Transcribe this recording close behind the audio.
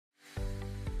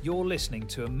You're listening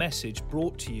to a message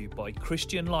brought to you by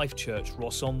Christian Life Church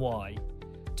Ross on Wye.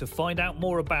 To find out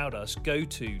more about us, go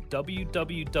to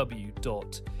www.clch.cc.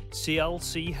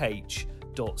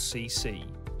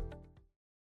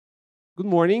 Good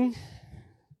morning.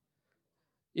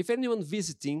 If anyone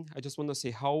visiting, I just want to say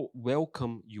how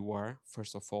welcome you are,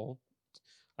 first of all.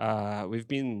 We've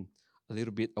been a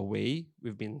little bit away.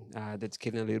 We've been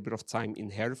dedicating a little bit of time in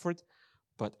Hereford,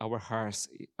 but our hearts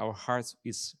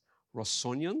is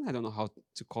Rossonian. I don't know how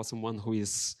to call someone who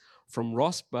is from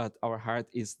Ross, but our heart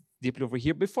is deeply over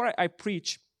here. Before I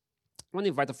preach, I want to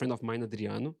invite a friend of mine,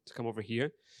 Adriano, to come over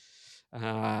here.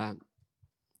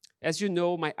 As you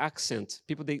know, my accent,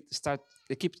 people, try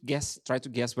to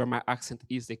guess where my accent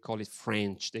is. They call it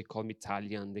French, they call me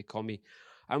Italian,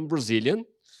 I'm Brazilian.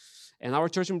 And our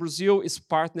church in Brazil is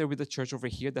partnered with the church over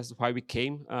here. That's why we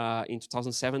came in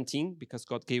 2017, because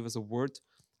God gave us a word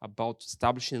about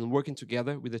establishing and working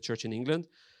together with the church in England.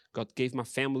 God gave my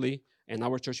family and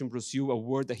our church in Brazil a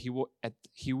word that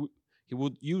He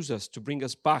would use us to bring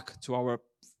us back to our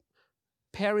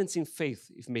parents in faith,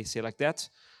 if I may say like that,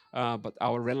 but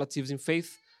our relatives in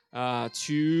faith,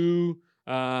 to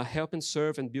help and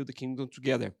serve and build the kingdom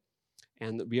together.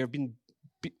 And we have been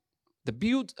the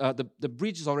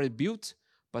bridge is already built,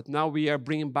 but now we are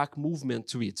bringing back movement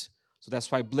to it. So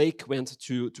that's why Blake went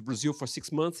to Brazil for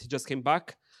 6 months. He just came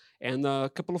back. And a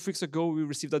couple of weeks ago, we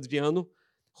received Adriano,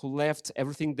 who left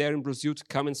everything there in Brazil to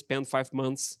come and spend 5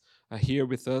 months here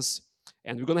with us.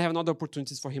 And we're going to have another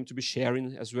opportunities for him to be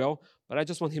sharing as well. But I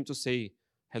just want him to say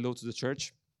hello to the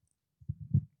church.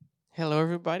 Hello,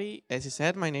 everybody. As you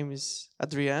said, my name is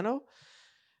Adriano.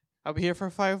 I'll be here for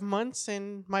 5 months,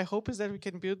 and my hope is that we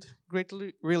can build great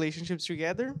relationships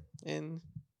together. And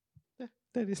yeah,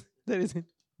 that is it.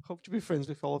 Hope to be friends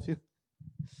with all of you.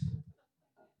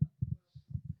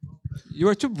 You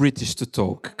are too British to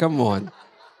talk. Come on.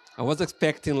 I was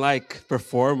expecting like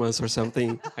performance or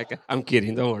something. I'm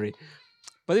kidding, don't worry.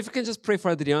 But if you can just pray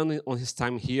for Adriano on his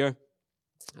time here.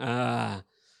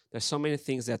 There's so many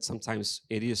things that sometimes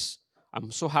it is.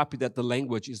 I'm so happy that the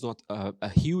language is not a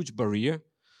huge barrier,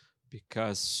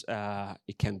 because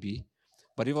it can be.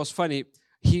 But it was funny.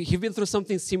 He been through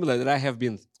something similar that I have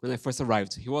been when I first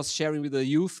arrived. He was sharing with the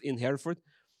youth in Hereford.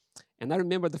 And I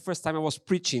remember the first time I was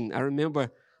preaching, I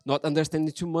remember not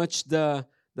understanding too much the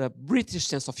British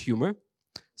sense of humor.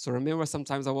 So I remember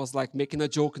sometimes I was like making a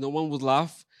joke, no one would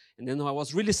laugh. And then I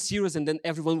was really serious, and then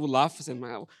everyone would laugh. I said,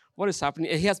 what is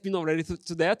happening? And he has been already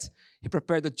to that. He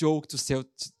prepared a joke to say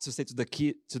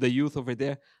to the youth over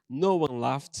there. No one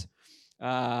laughed.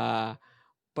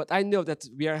 But I know that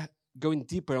we are going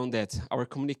deeper on that. Our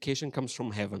communication comes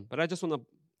from heaven. But I just want to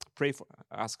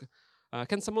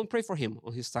can someone pray for him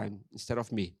on his time instead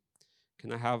of me?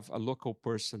 Can I have a local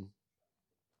person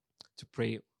to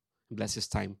pray and bless his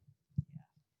time?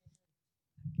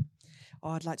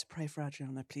 Oh, I'd like to pray for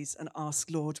Adriano, please, and ask,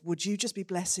 Lord, would you just be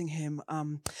blessing him?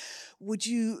 Would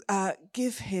you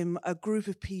give him a group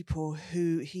of people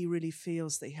who he really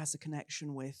feels that he has a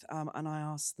connection with? And I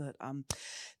ask that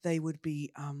they would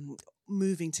be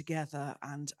moving together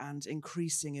and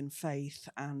increasing in faith.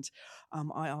 And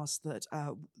I ask that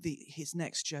his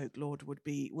next joke, Lord, would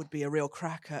be a real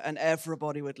cracker, and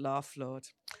everybody would laugh, Lord.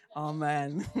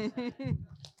 Amen.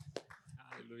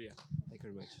 Hallelujah. Thank you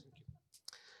very much.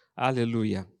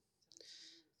 Hallelujah.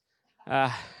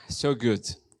 So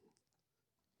good.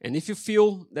 And if you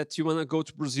feel that you want to go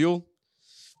to Brazil,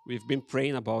 we've been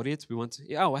praying about it.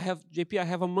 I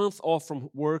have a month off from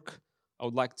work. I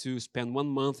would like to spend 1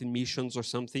 month in missions or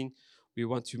something. We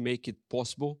want to make it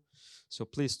possible. So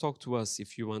please talk to us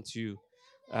if you want to.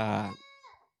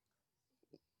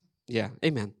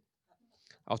 Amen.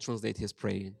 I'll translate his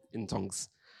prayer in tongues.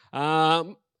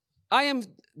 I am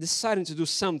deciding to do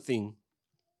something.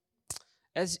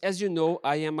 As you know,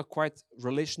 I am a quite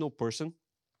relational person,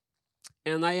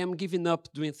 and I am giving up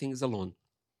doing things alone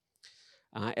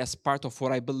as part of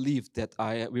what I believe that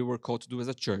we were called to do as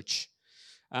a church.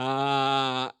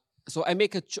 So I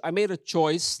made a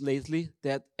choice lately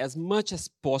that as much as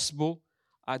possible,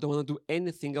 I don't want to do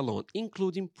anything alone,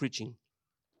 including preaching.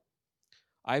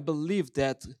 I believe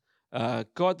that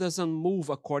God doesn't move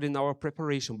according to our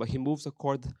preparation, but He moves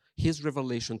according to His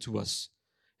revelation to us.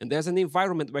 And there's an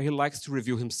environment where He likes to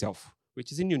reveal Himself,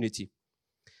 which is in unity.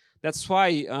 That's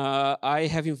why I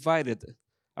have invited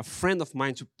a friend of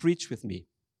mine to preach with me.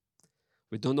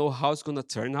 We don't know how it's going to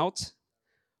turn out.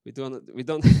 We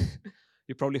don't.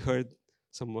 You probably heard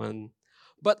someone,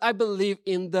 but I believe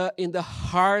in the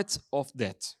heart of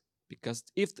that, because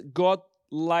if God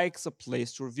likes a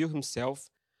place to reveal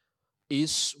Himself,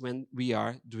 is when we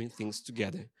are doing things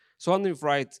together. So I want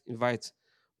to invite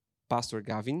Pastor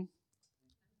Gavin.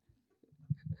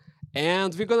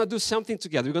 And we're going to do something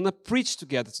together. We're going to preach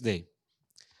together today.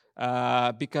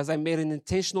 Because I made an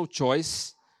intentional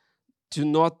choice to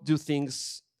not do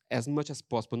things as much as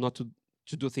possible, not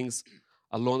to do things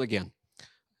alone again.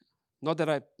 Not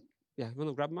that you want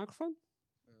to grab a microphone?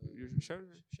 You sure?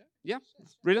 Yeah,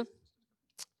 brilliant.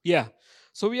 Yeah,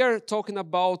 so we are talking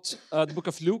about the book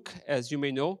of Luke, as you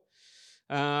may know.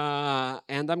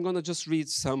 And I'm going to just read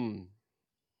some,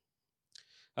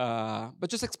 but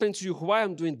just explain to you why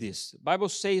I'm doing this. The Bible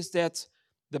says that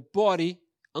the body,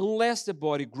 unless the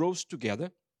body grows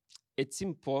together, it's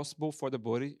impossible for the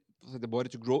body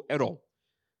to grow at all.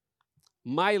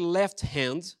 My left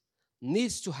hand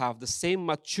needs to have the same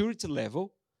maturity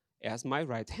level as my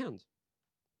right hand.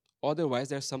 Otherwise,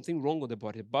 there's something wrong with the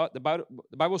body. But the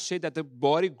Bible says that the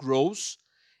body grows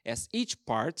as each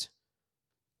part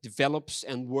develops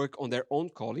and work on their own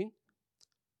calling,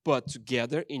 but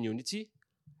together in unity,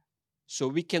 so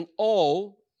we can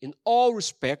all, in all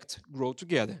respect, grow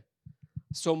together.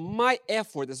 So my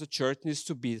effort as a church needs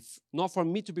to be, not for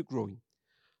me to be growing,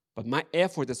 but my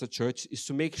effort as a church is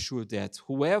to make sure that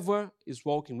whoever is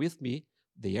walking with me,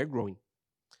 they are growing.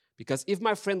 Because if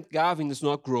my friend Gavin is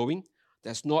not growing,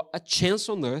 there's not a chance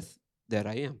on earth that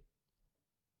I am.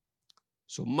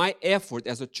 So my effort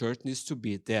as a church needs to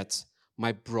be that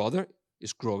my brother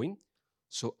is growing,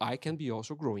 so I can be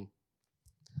also growing.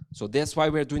 So that's why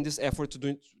we're doing this effort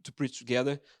to preach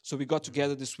together. So we got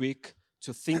together this week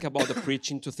to think about the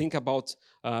preaching, to think about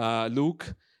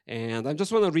Luke. And I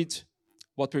just want to read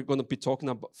what we're going to be talking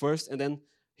about first, and then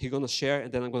he's going to share,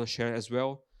 and then I'm going to share as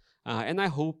well. And I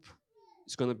hope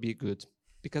it's going to be good.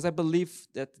 Because I believe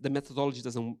that the methodology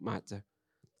doesn't matter.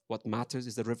 What matters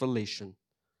is the revelation.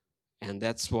 And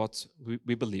that's what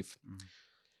we believe.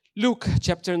 Luke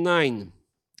chapter 9.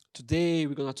 Today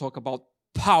we're going to talk about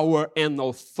power and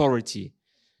authority.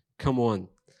 Come on.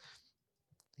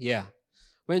 Yeah.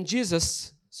 When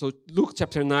Jesus, so Luke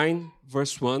chapter 9,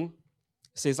 verse 1,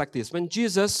 says like this. When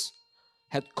Jesus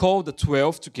had called the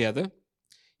 12 together,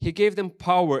 he gave them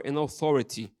power and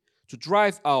authority to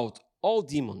drive out all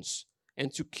demons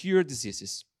and to cure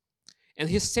diseases. And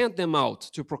he sent them out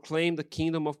to proclaim the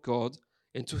kingdom of God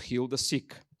and to heal the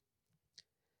sick.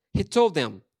 He told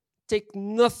them, take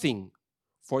nothing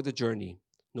for the journey.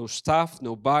 No staff,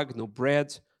 no bag, no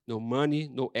bread, no money,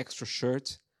 no extra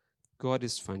shirt. God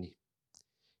is funny.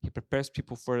 He prepares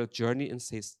people for a journey and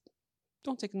says,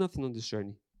 don't take nothing on this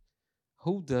journey.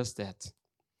 Who does that?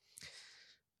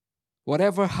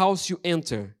 Whatever house you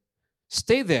enter,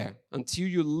 stay there until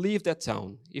you leave that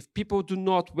town. If people do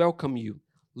not welcome you,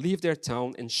 leave their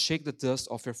town and shake the dust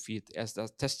off your feet as a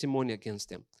testimony against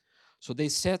them. So they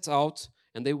set out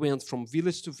and they went from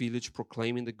village to village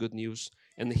proclaiming the good news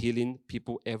and healing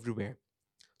people everywhere.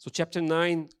 So chapter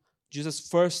 9, Jesus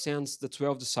first sends the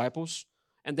 12 disciples.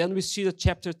 And then we see that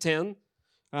chapter 10,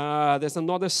 there's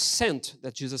another sent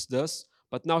that Jesus does.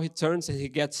 But now he turns and he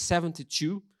gets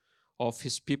 72 of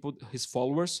his people, his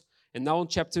followers. And now in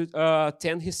chapter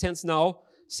 10, he sends now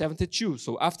 72.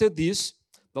 So after this,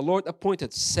 the Lord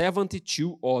appointed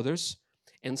 72 others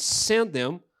and sent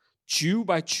them 2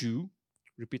 by 2.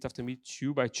 Repeat after me,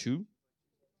 2 by 2.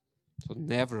 So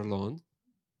never alone.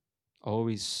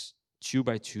 Always 2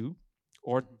 by 2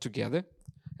 or together,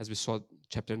 as we saw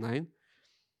chapter 9.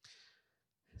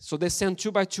 So they sent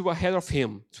 2 by 2 ahead of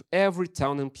him to every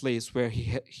town and place where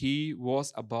he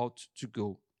was about to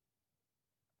go.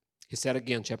 He said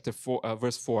again, chapter 4,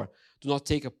 verse 4, do not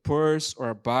take a purse or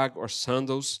a bag or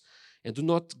sandals, and do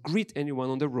not greet anyone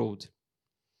on the road.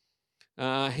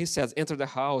 He says, enter the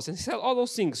house, and he said all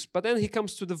those things. But then he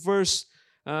comes to the verse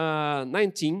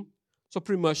 19. So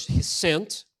pretty much he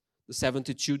sent the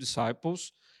 72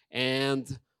 disciples,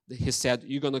 and he said,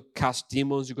 you're going to cast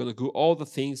demons, you're going to do all the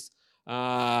things.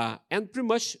 And pretty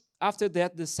much after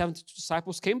that, the 72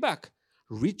 disciples came back,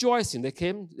 rejoicing.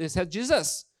 They said,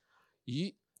 Jesus,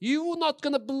 you're not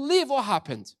going to believe what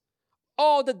happened.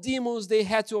 All the demons, they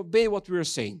had to obey what we were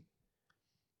saying.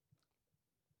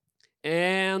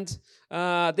 And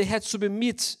they had to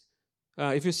submit.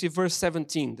 If you see verse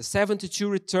 17, the 72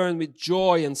 returned with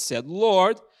joy and said,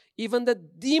 Lord, even the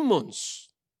demons,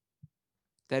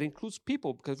 that includes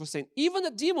people, because we're saying, even the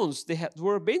demons, they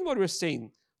were obeying what we were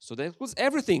saying. So that includes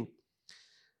everything.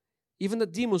 Even the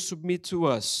demons submit to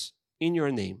us in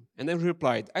your name. And then he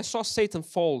replied, I saw Satan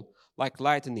fall like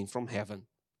lightning from heaven.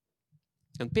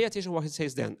 And pay attention to what he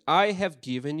says then. I have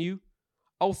given you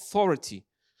authority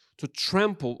to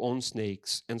trample on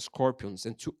snakes and scorpions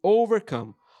and to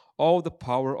overcome all the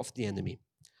power of the enemy.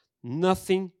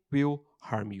 Nothing will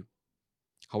harm you.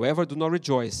 However, do not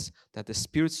rejoice that the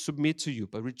spirits submit to you,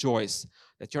 but rejoice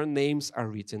that your names are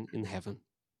written in heaven.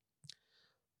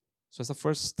 So as a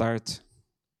first start.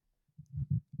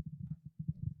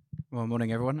 Well,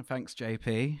 morning, everyone. Thanks,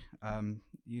 JP.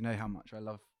 You know how much I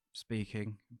love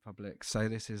speaking in public, so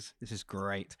this is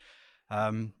great.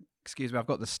 Excuse me, I've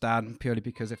got the stand purely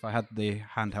because if I had the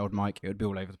handheld mic, it would be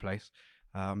all over the place.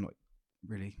 I'm not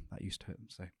really that used to it,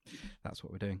 so that's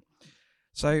what we're doing.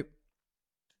 So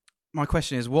my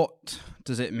question is, what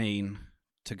does it mean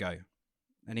to go?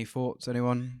 Any thoughts,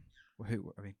 anyone?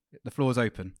 The floor is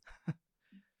open.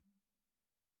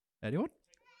 Anyone?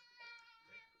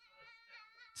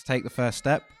 To take the first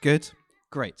step. Good.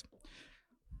 Great.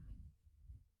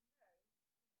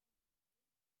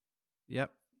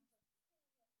 Yep.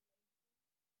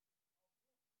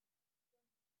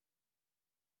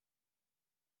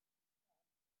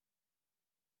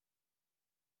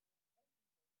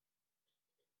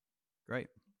 Great.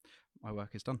 My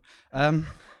work is done.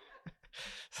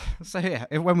 So yeah,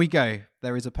 when we go,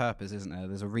 there is a purpose, isn't there?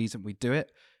 There's a reason we do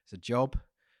it. It's a job.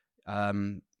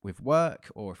 With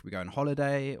work, or if we go on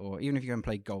holiday, or even if you go and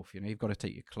play golf, you've got to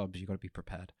take your clubs, you've got to be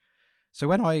prepared. So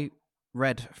when I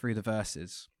read through the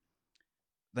verses,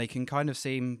 they can kind of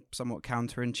seem somewhat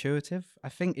counterintuitive, I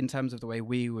think, in terms of the way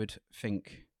we would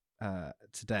think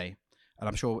today. And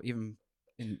I'm sure even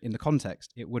in the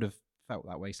context, it would have felt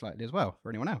that way slightly as well for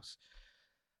anyone else.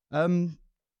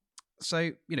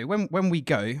 So, when we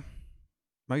go,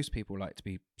 most people like to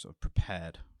be sort of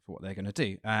prepared for what they're going to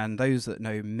do. And those that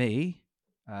know me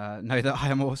know that I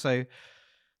am also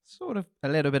sort of a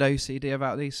little bit OCD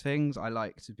about these things. I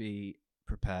like to be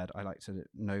prepared. I like to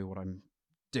know what I'm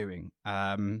doing.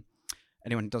 Anyone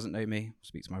who doesn't know me,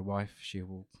 speak to my wife. She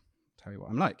will tell you what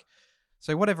I'm like.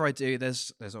 So whatever I do,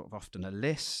 there's sort of often a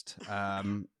list.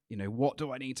 What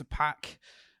do I need to pack?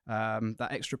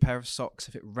 That extra pair of socks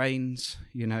if it rains,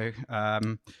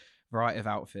 variety of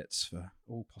outfits for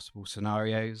all possible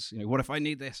scenarios. What if I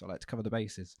need this? I like to cover the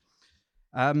bases.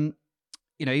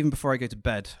 Even before I go to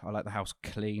bed, I like the house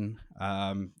clean.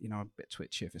 I'm a bit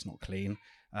twitchy if it's not clean.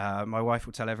 My wife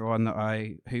will tell everyone that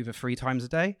I hoover 3 times a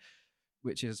day,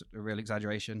 which is a real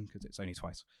exaggeration because it's only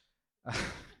twice.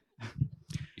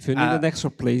 If you need an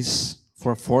extra place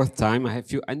for a 4th time, I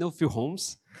know a few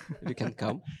homes. You can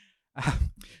come.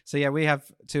 So yeah, we have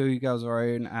 2 girls of our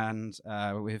own, and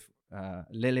with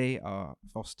Lily, our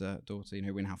foster daughter,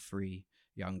 we now have 3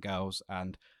 young girls,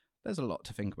 and there's a lot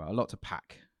to think about, a lot to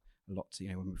pack, a lot to,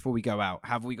 before we go out,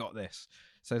 have we got this?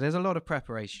 So there's a lot of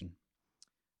preparation.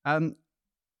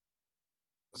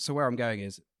 So where I'm going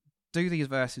is, do these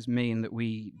verses mean that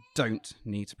we don't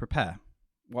need to prepare?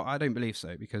 Well, I don't believe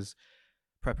so, because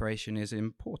preparation is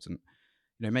important.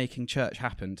 Making church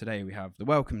happen today, we have the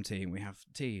welcome team, we have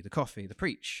tea, the coffee, the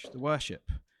preach, the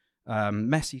worship,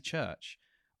 messy church.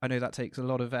 I know that takes a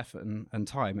lot of effort and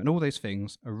time, and all those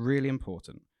things are really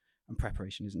important, and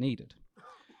preparation is needed.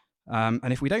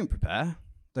 And if we don't prepare,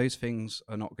 those things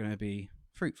are not going to be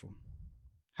fruitful.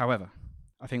 However,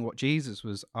 I think what Jesus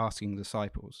was asking the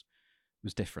disciples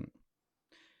was different.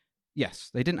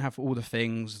 Yes, they didn't have all the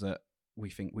things that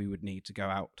we think we would need to go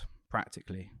out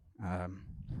practically.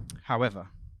 However,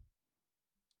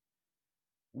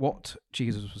 what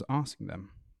Jesus was asking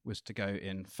them was to go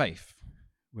in faith,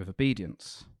 with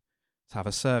obedience, to have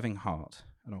a serving heart,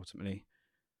 and ultimately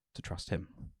to trust him.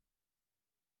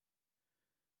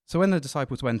 So when the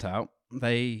disciples went out,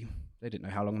 they didn't know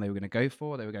how long they were going to go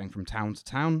for. They were going from town to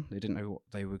town. They didn't know what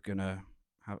they were going to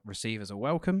receive as a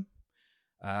welcome.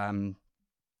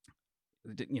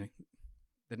 They didn't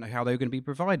know how they were going to be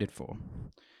provided for.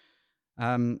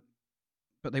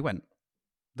 But they went.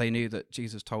 They knew that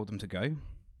Jesus told them to go,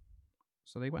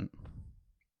 so they went.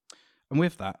 And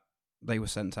with that, they were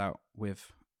sent out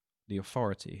with the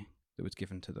authority that was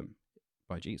given to them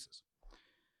by Jesus.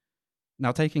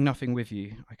 Now, taking nothing with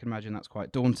you, I can imagine that's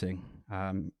quite daunting.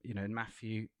 In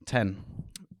Matthew 10,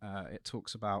 it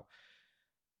talks about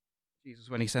Jesus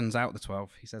when he sends out the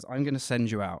 12. He says, "I'm going to send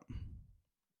you out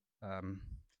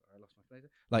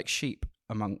like sheep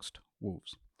amongst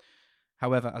wolves."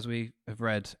 However, as we have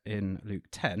read in Luke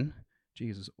 10,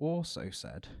 Jesus also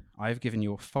said, "I have given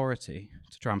you authority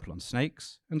to trample on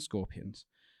snakes and scorpions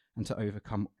and to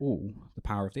overcome all the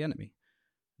power of the enemy.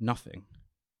 Nothing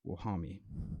will harm you."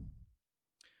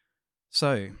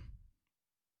 So,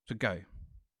 to go,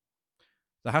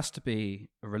 there has to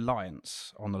be a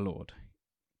reliance on the Lord.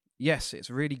 Yes, it's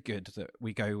really good that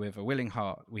we go with a willing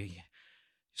heart, we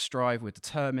strive, we're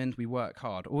determined, we work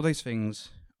hard. All those things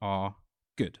are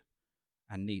good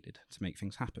and needed to make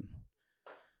things happen.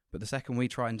 But the second we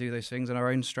try and do those things in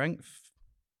our own strength,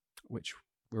 which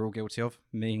we're all guilty of,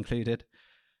 me included,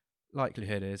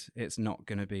 likelihood is it's not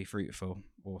going to be fruitful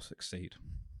or succeed.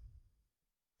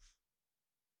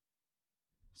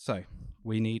 So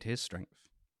we need his strength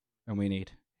and we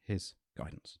need his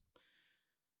guidance.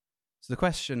 So the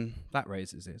question that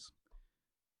raises is,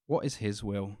 what is his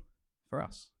will for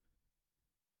us?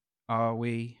 Are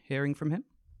we hearing from him?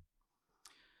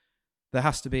 There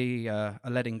has to be a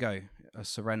letting go, a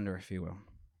surrender, if you will.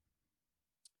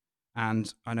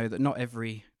 And I know that not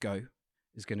every go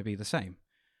is going to be the same.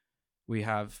 We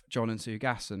have John and Sue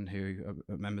Gasson, who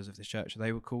are members of this church.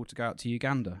 They were called to go out to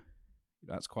Uganda.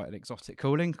 That's quite an exotic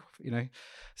calling,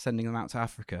 sending them out to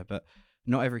Africa. But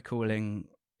not every calling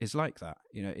is like that.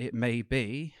 It may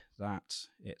be that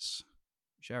it's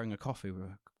sharing a coffee with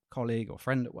a colleague or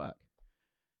friend at work.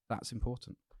 That's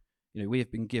important. We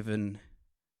have been given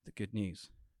the good news,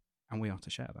 and we are to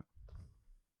share that.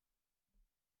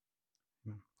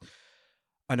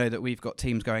 I know that we've got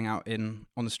teams going out on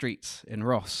the streets in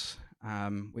Ross,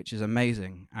 which is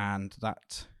amazing, and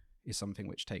that is something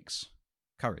which takes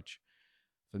courage.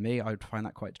 For me, I would find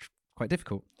that quite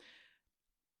difficult.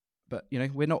 But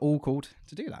we're not all called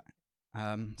to do that.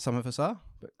 Some of us are,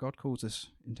 but God calls us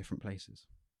in different places.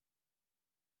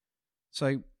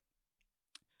 So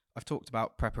I've talked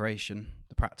about preparation,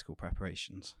 the practical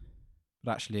preparations,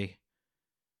 but actually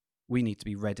we need to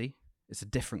be ready. It's a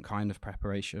different kind of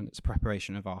preparation. It's a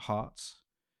preparation of our hearts.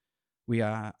 We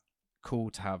are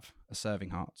called to have a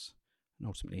serving heart and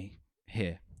ultimately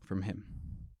hear from him.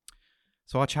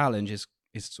 So our challenge is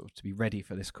sort of to be ready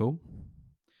for this call.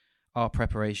 Our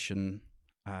preparation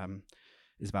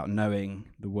is about knowing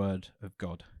the word of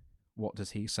God. What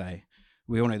does he say?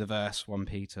 We all know the verse, 1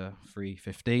 Peter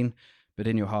 3:15, but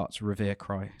in your hearts revere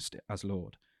Christ as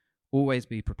Lord. Always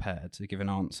be prepared to give an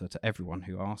answer to everyone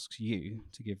who asks you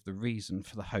to give the reason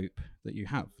for the hope that you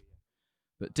have.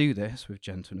 But do this with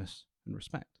gentleness and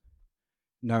respect.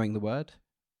 Knowing the word,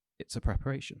 it's a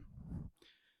preparation.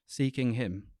 Seeking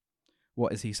him,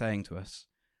 what is he saying to us?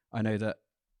 I know that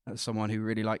as someone who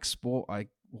really likes sport, I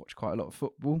watch quite a lot of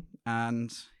football,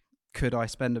 and could I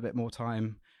spend a bit more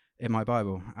time in my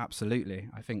Bible? Absolutely.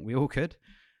 I think we all could.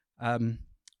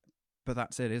 But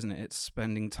that's it, isn't it? It's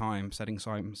spending time, setting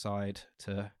time aside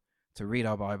to read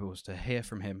our Bibles, to hear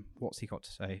from him. What's he got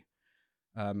to say?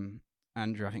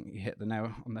 Andrew, I think you hit the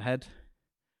nail on the head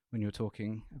when you were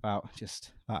talking about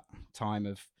just that time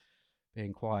of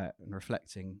being quiet and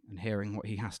reflecting and hearing what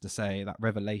he has to say, that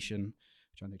revelation,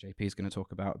 which I know JP is going to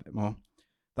talk about a bit more.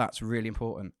 That's really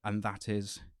important, and that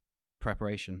is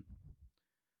preparation.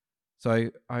 So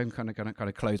I'm kind of going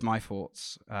to close my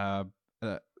thoughts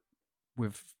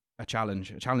with a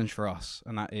challenge for us,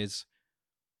 and that is,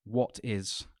 what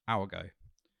is our go?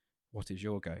 What is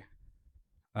your go?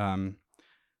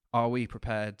 Are we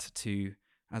prepared to,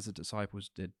 as the disciples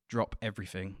did, drop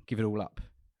everything, give it all up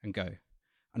and go?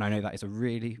 And I know that is a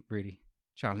really, really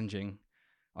challenging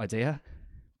idea,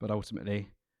 but ultimately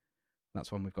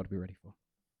that's one we've got to be ready for.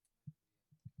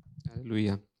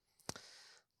 Hallelujah.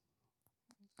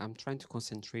 I'm trying to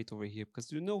concentrate over here,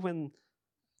 because when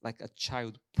like a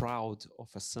child proud of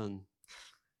a son,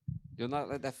 not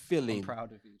like that feeling. I'm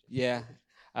proud of you. Yeah.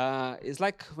 It's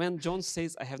like when John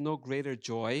says, I have no greater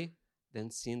joy than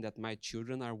seeing that my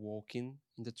children are walking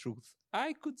in the truth.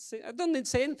 I don't need to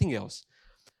say anything else.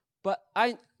 But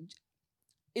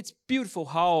it's beautiful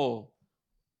how,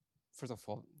 first of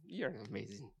all, you're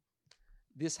amazing.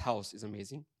 This house is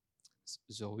amazing.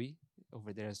 Zoe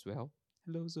over there as well.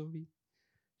 Hello, Zoe.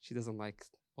 She doesn't like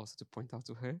also to point out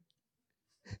to her.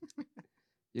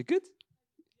 You good?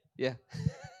 Yeah.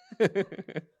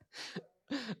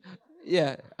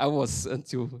 Yeah, I was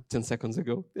until 10 seconds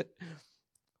ago.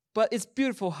 But it's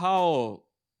beautiful how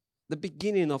the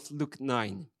beginning of Luke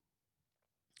 9,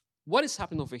 what is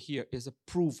happening over here is a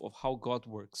proof of how God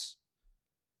works.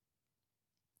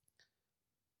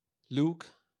 Luke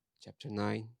chapter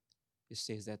 9, it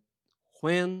says that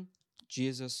when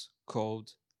Jesus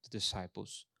called the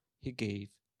disciples, he gave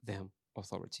them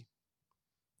authority.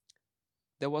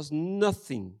 There was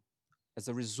nothing as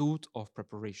a result of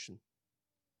preparation.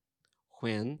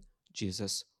 When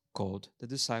Jesus called the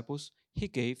disciples, he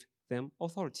gave them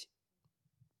authority.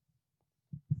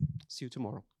 See you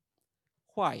tomorrow.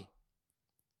 Why?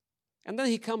 And then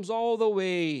he comes all the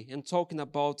way and talking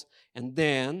about, and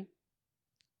then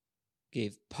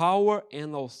gave power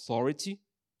and authority,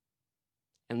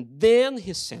 and then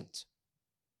he sent.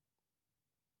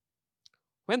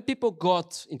 When people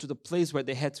got into the place where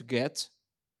they had to get,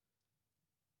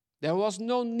 there was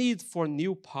no need for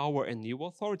new power and new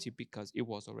authority because it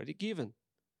was already given.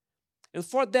 And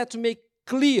for that to make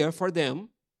clear for them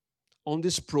on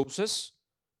this process,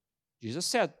 Jesus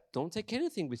said, don't take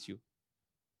anything with you.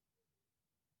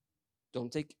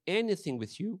 don't take anything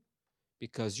with you,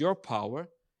 because your power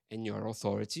and your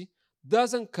authority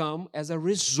doesn't come as a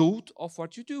result of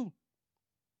what you do.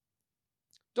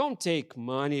 Don't take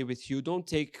money with you. Don't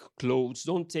take clothes.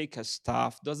 Don't take a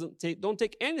staff. Don't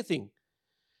take anything.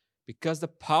 Because the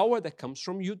power that comes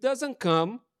from you doesn't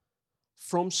come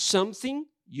from something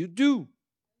you do.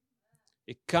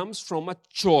 It comes from a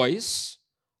choice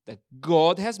that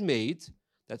God has made,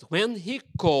 that when He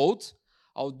called,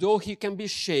 although He can be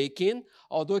shaken,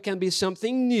 although it can be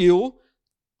something new,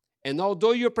 and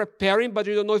although you're preparing, but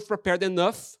you don't know if prepared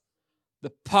enough,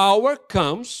 the power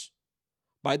comes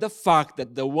by the fact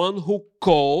that the one who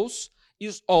calls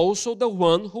is also the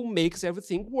one who makes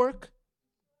everything work.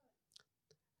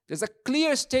 There's a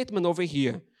clear statement over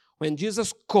here. When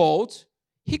Jesus called,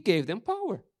 He gave them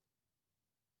power.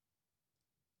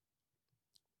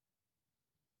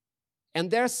 And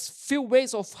there's few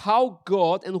ways of how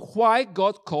God and why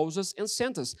God calls us and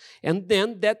sends us. And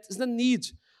then that is the need.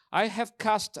 I have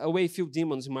cast away a few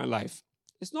demons in my life.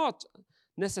 It's not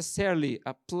necessarily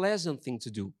a pleasant thing to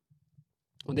do.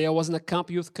 One day I was in a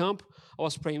youth camp, I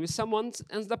was praying with someone,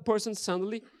 and the person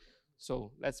suddenly,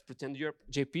 so let's pretend you're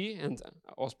JP, and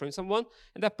I was praying with someone,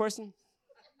 and that person,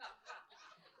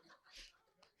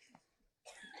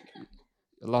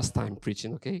 last time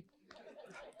preaching, okay?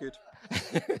 Good.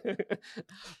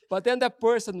 But then that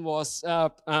person was,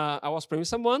 I was praying with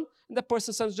someone, and the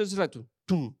person suddenly just like,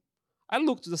 boom. I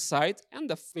looked to the side, and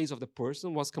the face of the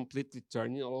person was completely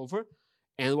turning all over,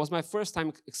 and it was my first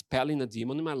time expelling a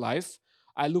demon in my life.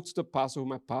 I looked to the pastor,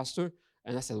 my pastor,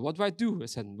 and I said, what do I do? I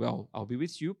said, well, I'll be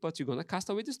with you, but you're going to cast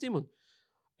away this demon.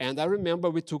 And I remember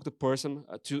we took the person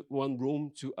to one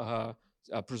room to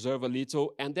preserve a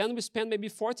little, and then we spent maybe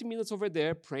 40 minutes over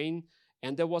there praying,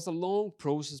 and there was a long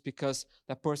process because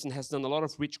that person has done a lot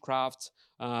of witchcraft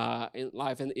in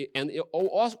life, and it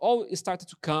all started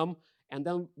to come, and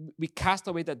then we cast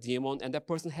away that demon, and that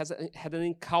person had an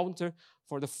encounter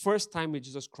for the first time with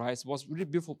Jesus Christ. It was really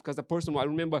beautiful because the person, I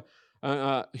remember,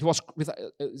 he was with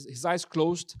his eyes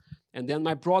closed, and then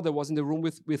my brother was in the room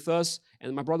with us,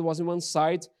 and my brother was on one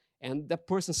side, and that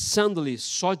person suddenly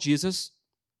saw Jesus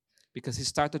because he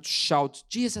started to shout,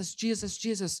 Jesus, Jesus,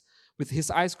 Jesus, with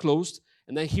his eyes closed,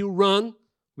 and then he ran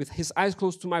with his eyes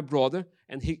closed to my brother,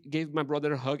 and he gave my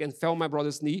brother a hug and fell on my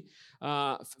brother's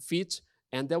feet,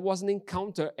 and there was an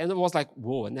encounter, and it was like,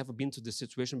 whoa, I've never been to this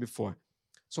situation before.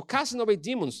 So casting away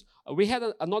demons, we had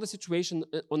another situation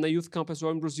on a youth camp as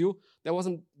well in Brazil that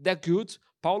wasn't that good.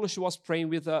 Paulo, she was praying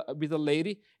with a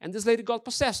lady, and this lady got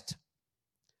possessed.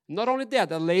 Not only that,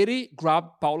 the lady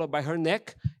grabbed Paula by her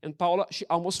neck, and Paula, she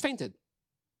almost fainted.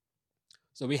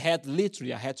 So I had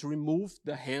to remove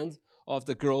the hand of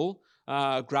the girl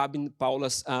grabbing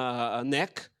Paula's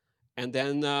neck, and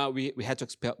then we had to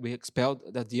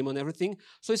expelled the demon and everything.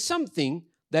 So it's something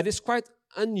that is quite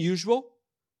unusual,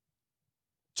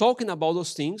 talking about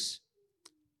those things,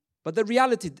 but the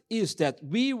reality is that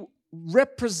we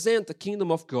represent the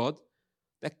kingdom of God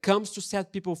that comes to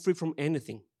set people free from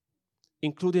anything,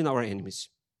 including our enemies.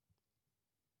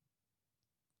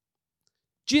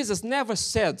 Jesus never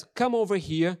said, come over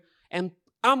here and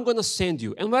I'm going to send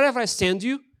you. And wherever I send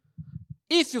you,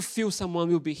 if you feel someone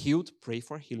will be healed, pray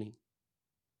for healing.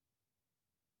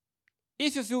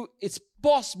 If you feel it's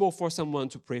possible for someone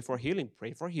to pray for healing,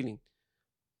 pray for healing.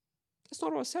 That's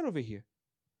not what I said over here.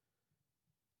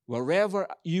 Wherever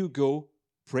you go,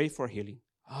 pray for healing.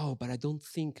 Oh, but I don't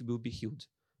think it will be healed.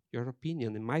 Your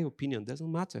opinion, in my opinion,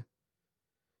 doesn't matter.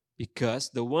 Because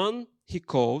the one He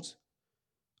called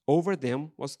over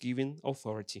them was given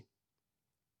authority.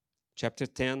 Chapter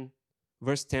 10,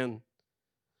 verse 10.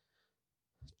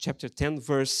 Chapter 10,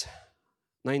 verse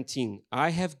 19. I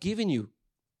have given you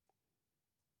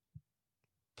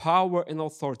power and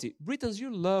authority. Britons, you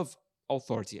love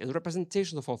authority and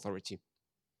representation of authority.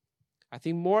 I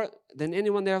think more than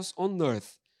anyone else on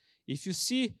earth. If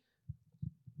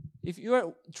you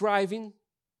are driving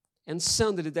and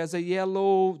suddenly there's a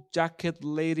yellow jacket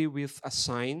lady with a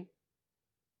sign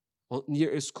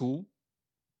near a school,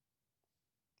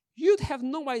 you'd have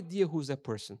no idea who's that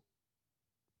person.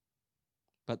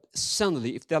 But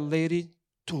suddenly, if that lady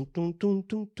comes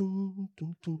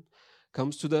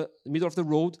to the middle of the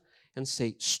road and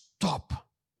say, stop,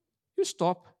 you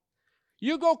stop.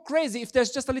 You go crazy if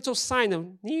there's just a little sign of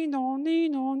Nino,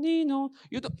 Nino, Nino.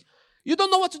 You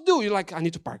don't know what to do. You're like, I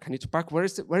need to park. Where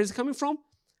is it coming from?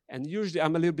 And usually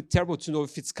I'm a little bit terrible to know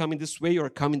if it's coming this way or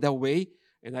coming that way.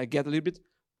 And I get a little bit.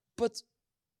 But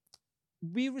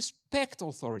we respect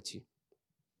authority.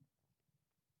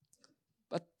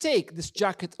 But take this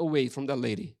jacket away from the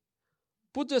lady.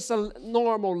 Put just a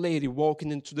normal lady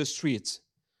walking into the street.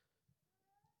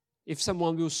 if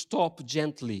someone will stop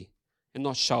gently and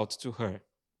not shout to her.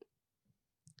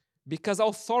 Because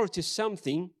authority is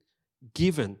something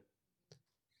given.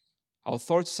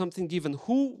 Authority is something given.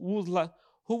 Who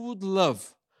would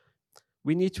love?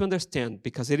 We need to understand,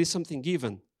 because it is something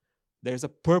given, there's a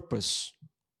purpose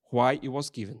why it was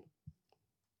given.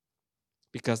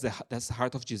 Because that's the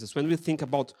heart of Jesus. When we think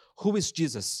about who is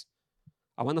Jesus,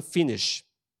 I want to finish,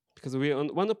 because we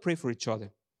want to pray for each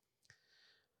other.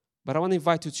 But I want to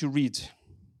invite you to read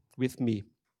with me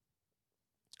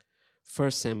 1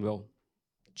 Samuel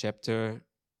chapter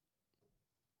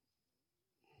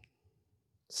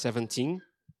 17.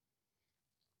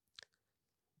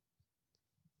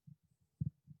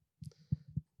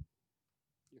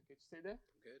 You okay to stay there?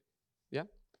 Good. Yeah?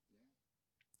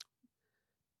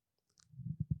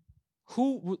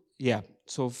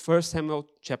 So 1 Samuel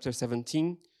chapter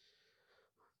 17,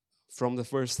 from the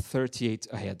verse 38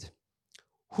 ahead.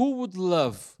 Who would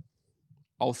love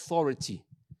authority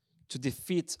to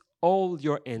defeat all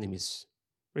your enemies?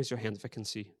 Raise your hand if I can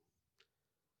see.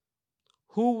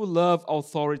 Who would love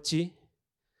authority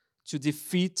to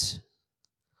defeat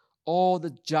all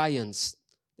the giants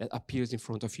that appears in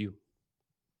front of you?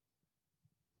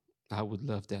 I would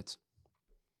love that.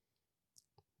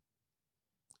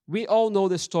 We all know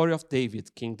the story of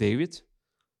David, King David.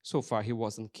 So far, he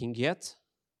wasn't king yet.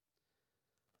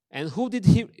 And who did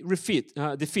he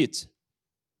defeat?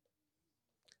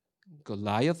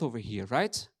 Goliath over here,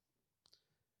 right?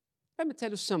 Let me tell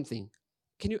you something.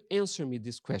 Can you answer me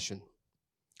this question?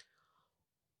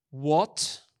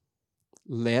 What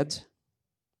led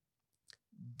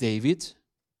David?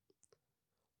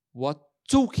 What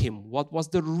took him? What was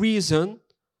the reason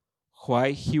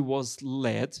why he was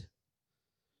led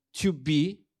to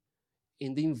be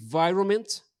in the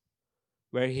environment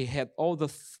where he had all the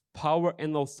power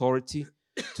and authority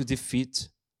to defeat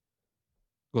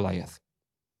Goliath?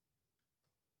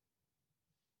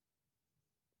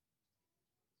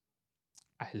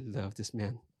 I love this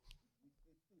man.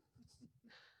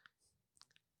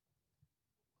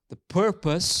 The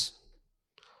purpose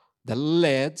that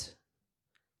led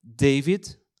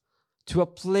David to a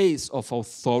place of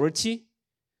authority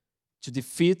to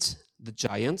defeat the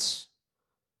giants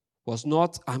was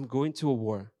not, I'm going to a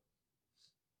war.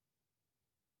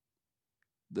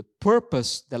 The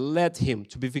purpose that led him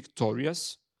to be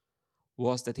victorious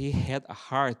was that he had a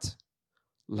heart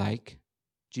like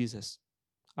Jesus,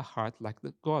 a heart like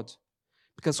the God.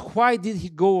 Because why did he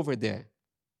go over there?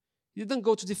 He didn't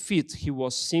go to defeat. He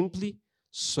was simply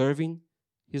serving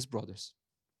his brothers.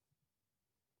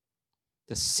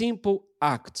 The simple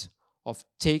act of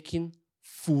taking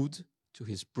food to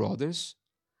his brothers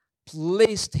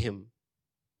placed him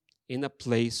in a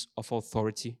place of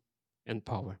authority and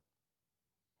power.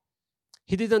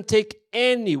 He didn't take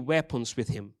any weapons with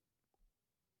him.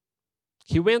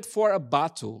 He went for a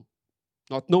battle,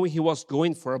 not knowing he was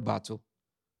going for a battle.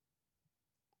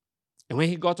 And when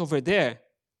he got over there,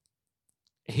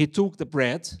 he took the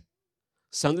bread.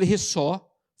 Suddenly he saw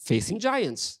facing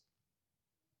giants.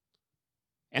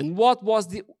 And what was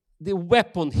the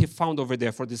weapon he found over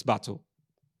there for this battle?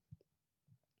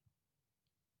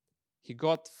 He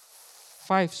got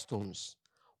 5 stones.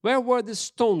 Where were the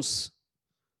stones?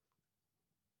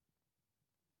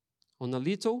 On a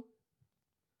little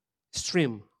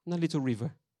stream, on a little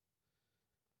river.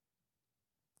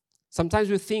 Sometimes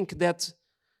we think that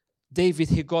David,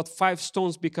 he got 5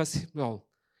 stones because, well,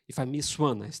 if I miss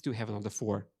one, I still have another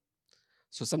 4.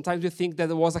 So sometimes we think that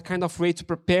there was a kind of way to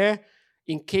prepare.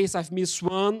 In case I've missed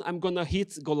one, I'm going to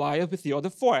hit Goliath with the other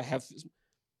 4.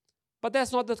 But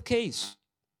that's not the case.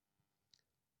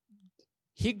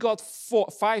 He got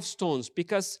 5 stones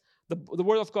because the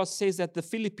Word of God says that the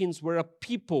Philippines were a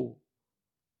people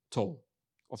toll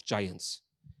of giants.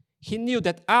 He knew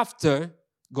that after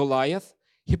Goliath,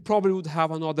 he probably would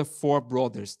have another 4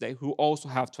 brothers who also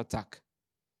have to attack.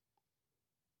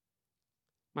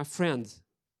 My friend,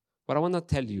 what I want to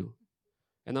tell you,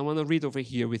 and I want to read over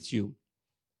here with you,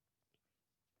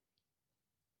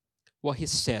 what he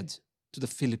said to the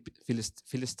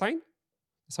Philistine.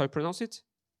 That's how I pronounce it.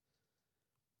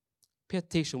 Pay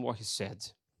attention what he said.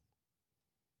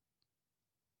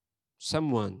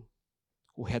 Someone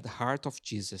who had the heart of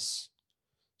Jesus,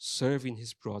 serving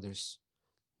his brothers,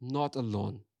 not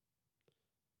alone,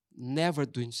 never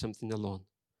doing something alone,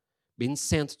 being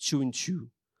sent 2 and 2,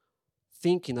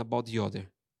 thinking about the other,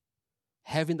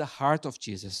 having the heart of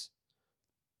Jesus.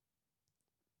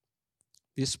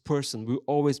 This person will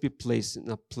always be placed in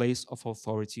a place of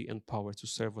authority and power to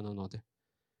serve one another.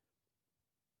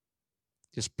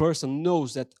 This person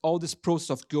knows that all this process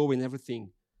of going and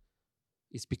everything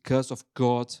is because of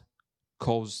God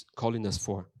calling us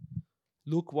for.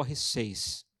 Look what he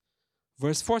says.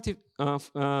 Verse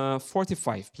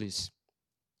 45, please.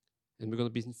 And we're going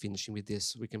to be finishing with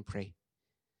this. We can pray.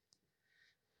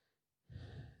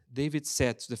 David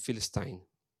said to the Philistine,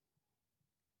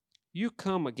 "You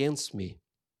come against me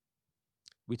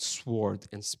with sword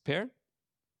and spear."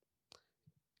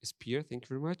 Spear, thank you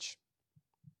very much.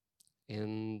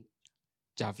 And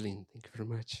javelin, thank you very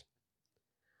much.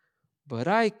 But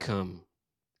I come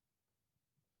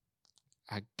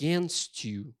against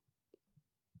you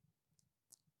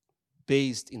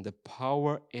based in the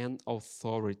power and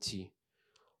authority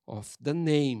of the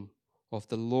name of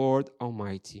the Lord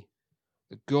Almighty,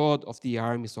 the God of the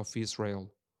armies of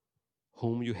Israel,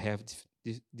 whom you have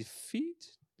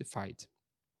defied.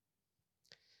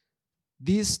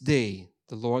 This day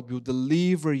the Lord will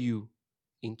deliver you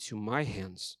into my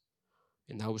hands,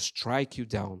 and I will strike you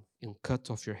down and cut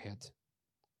off your head.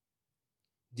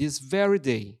 This very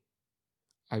day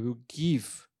I will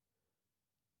give,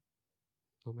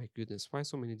 oh my goodness, why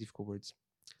so many difficult words?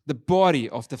 The body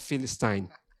of the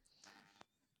Philistine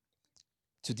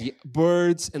to the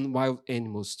birds and wild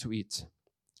animals to eat.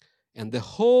 And the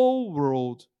whole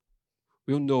world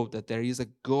will know that there is a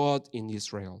God in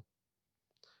Israel.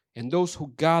 And those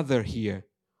who gather here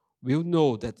will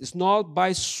know that it's not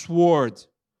by sword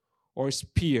or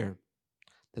spear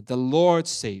that the Lord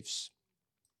saves.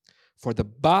 For the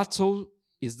battle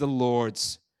is the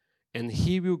Lord's, and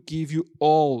he will give you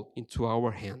all into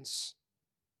our hands.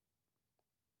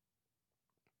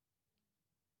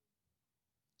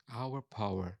 Our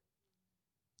power.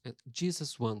 And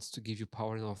Jesus wants to give you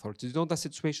power and authority. You know the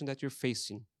situation that you're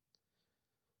facing.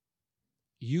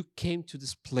 You came to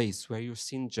this place where you're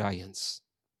seeing giants.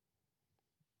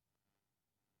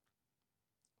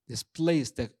 This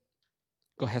place that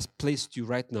God has placed you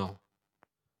right now.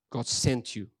 God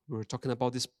sent you. We were talking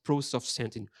about this process of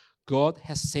sending. God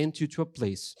has sent you to a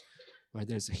place where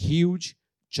there's huge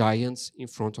giants in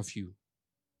front of you.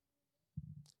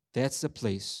 That's the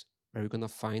place where you're going to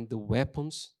find the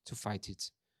weapons to fight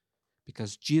it.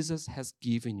 Because Jesus has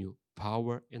given you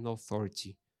power and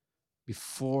authority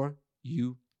before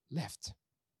you left.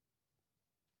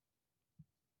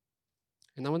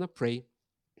 And I want to pray,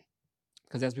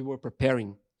 because as we were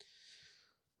preparing,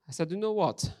 I said, you know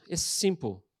what? It's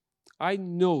simple. I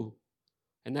know.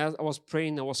 And as I was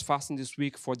praying, I was fasting this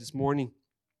week for this morning.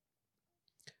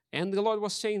 And the Lord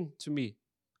was saying to me,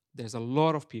 there's a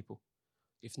lot of people,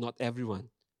 if not everyone,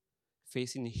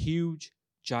 facing huge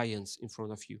giants in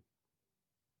front of you.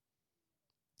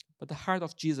 But the heart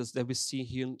of Jesus that we see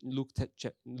here in Luke,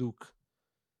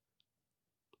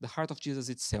 the heart of Jesus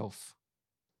itself.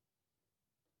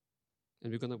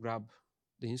 And we're going to grab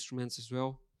the instruments as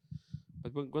well.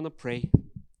 But we're going to pray,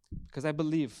 because I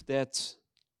believe that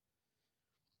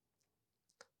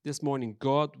this morning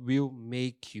God will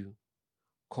make you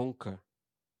conquer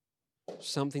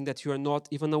something that you are not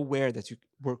even aware that you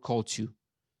were called to.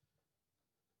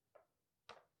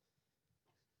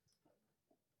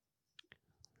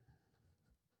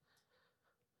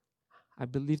 I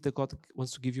believe that God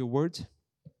wants to give you a word.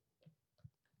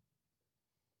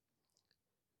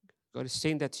 God is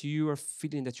saying that you are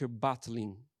feeling that you're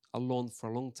battling alone for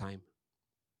a long time.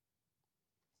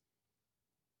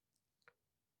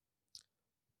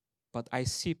 But I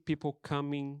see people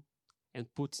coming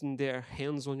and putting their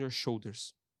hands on your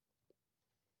shoulders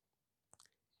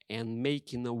and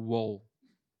making a wall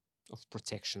of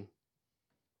protection.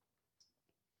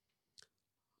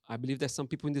 I believe there's some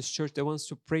people in this church that wants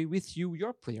to pray with you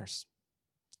your prayers.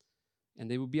 And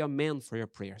they will be a man for your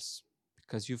prayers,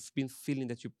 because you've been feeling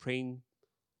that you're praying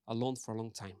alone for a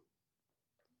long time.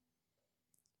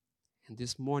 And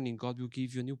this morning, God will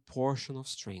give you a new portion of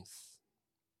strength.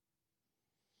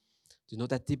 Do you know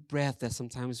that deep breath that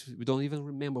sometimes we don't even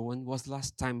remember when was the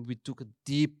last time we took a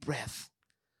deep breath?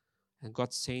 And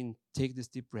God's saying, take this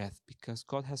deep breath, because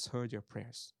God has heard your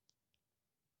prayers.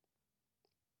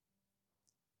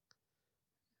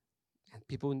 And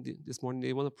people this morning,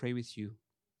 they want to pray with you.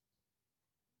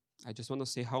 I just want to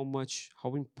say how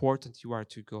important you are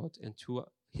to God and to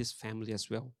His family as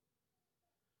well.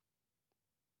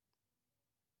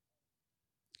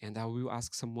 And I will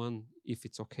ask someone if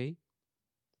it's okay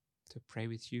to pray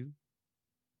with you.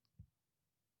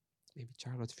 Maybe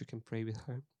Charlotte, if you can pray with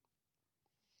her.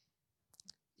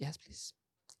 Yes, please.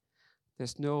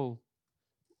 There's no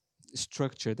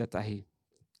structure that I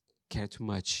care too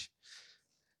much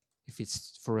if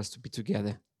it's for us to be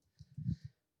together.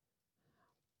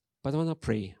 But I want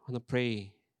to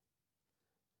pray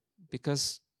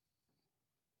because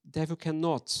the devil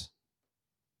cannot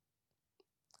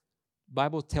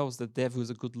Bible tells the devil is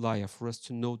a good liar for us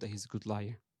to know that he's a good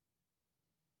liar.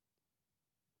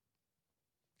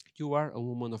 You are a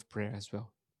woman of prayer as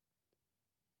well.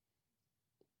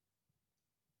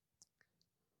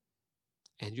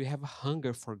 And you have a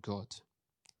hunger for God.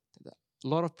 A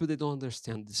lot of people, they don't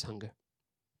understand this hunger.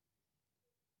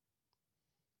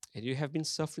 And you have been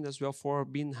suffering as well for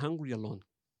being hungry alone.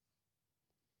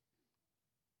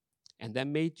 And that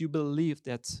made you believe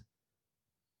that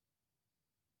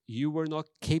you were not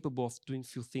capable of doing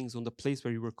few things on the place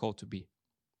where you were called to be.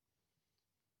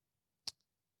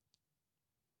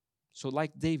 So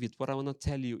like David, what I want to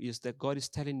tell you is that God is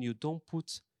telling you, don't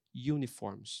put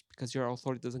uniforms, because your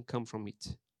authority doesn't come from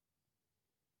it.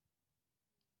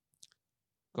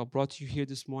 God brought you here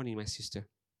this morning, my sister,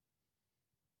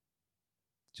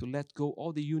 to let go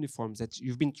all the uniforms that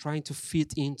you've been trying to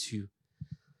fit into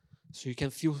so you can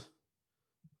feel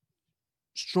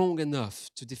strong enough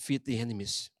to defeat the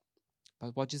enemies.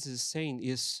 But what Jesus is saying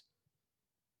is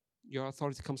your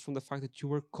authority comes from the fact that you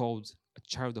were called a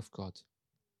child of God.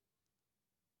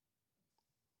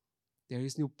 There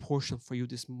is new portion for you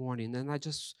this morning. And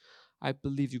I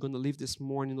believe you're going to leave this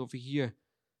morning over here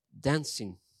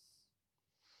dancing,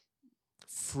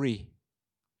 free.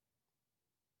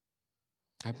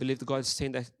 I believe that God is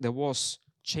saying that there was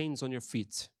chains on your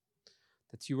feet,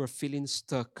 that you were feeling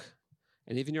stuck.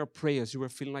 And even your prayers, you were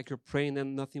feeling like you're praying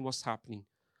and nothing was happening.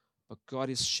 But God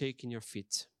is shaking your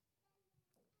feet.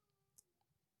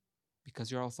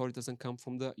 Because your authority doesn't come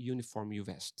from the uniform you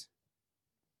vest.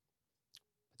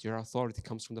 But your authority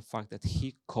comes from the fact that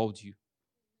He called you.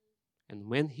 And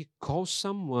when He calls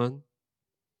someone,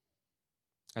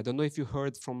 I don't know if you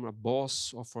heard from a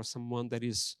boss or for someone that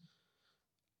is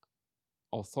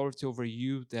authority over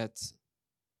you that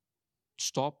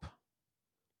stop.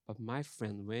 But my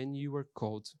friend, when you were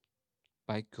called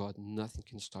by God, nothing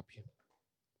can stop you.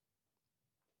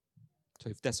 So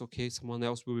if that's okay, someone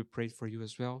else will be praying for you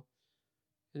as well.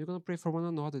 And you're going to pray for one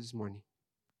another this morning.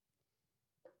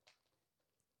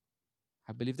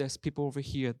 I believe there's people over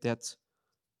here that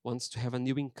wants to have a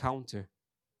new encounter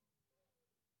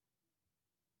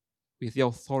with the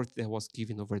authority that was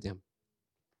given over them.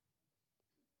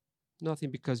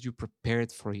 Nothing because you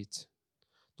prepared for it.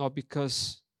 Not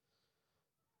because,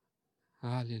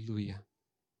 hallelujah.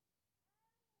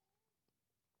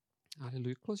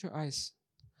 Hallelujah. Close your eyes.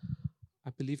 I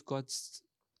believe God's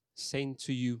saying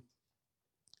to you,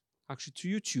 actually to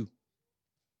you too,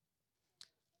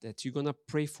 that you're going to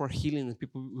pray for healing and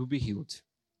people will be healed.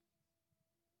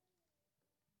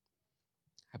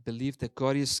 I believe that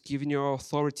God is giving you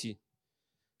authority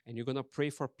and you're going to pray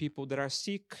for people that are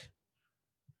sick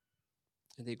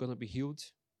and they're going to be healed.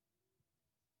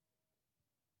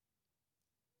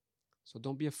 So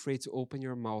don't be afraid to open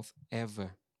your mouth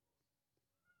ever.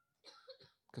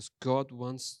 Because God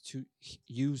wants to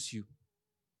use you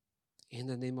in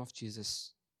the name of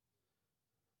Jesus.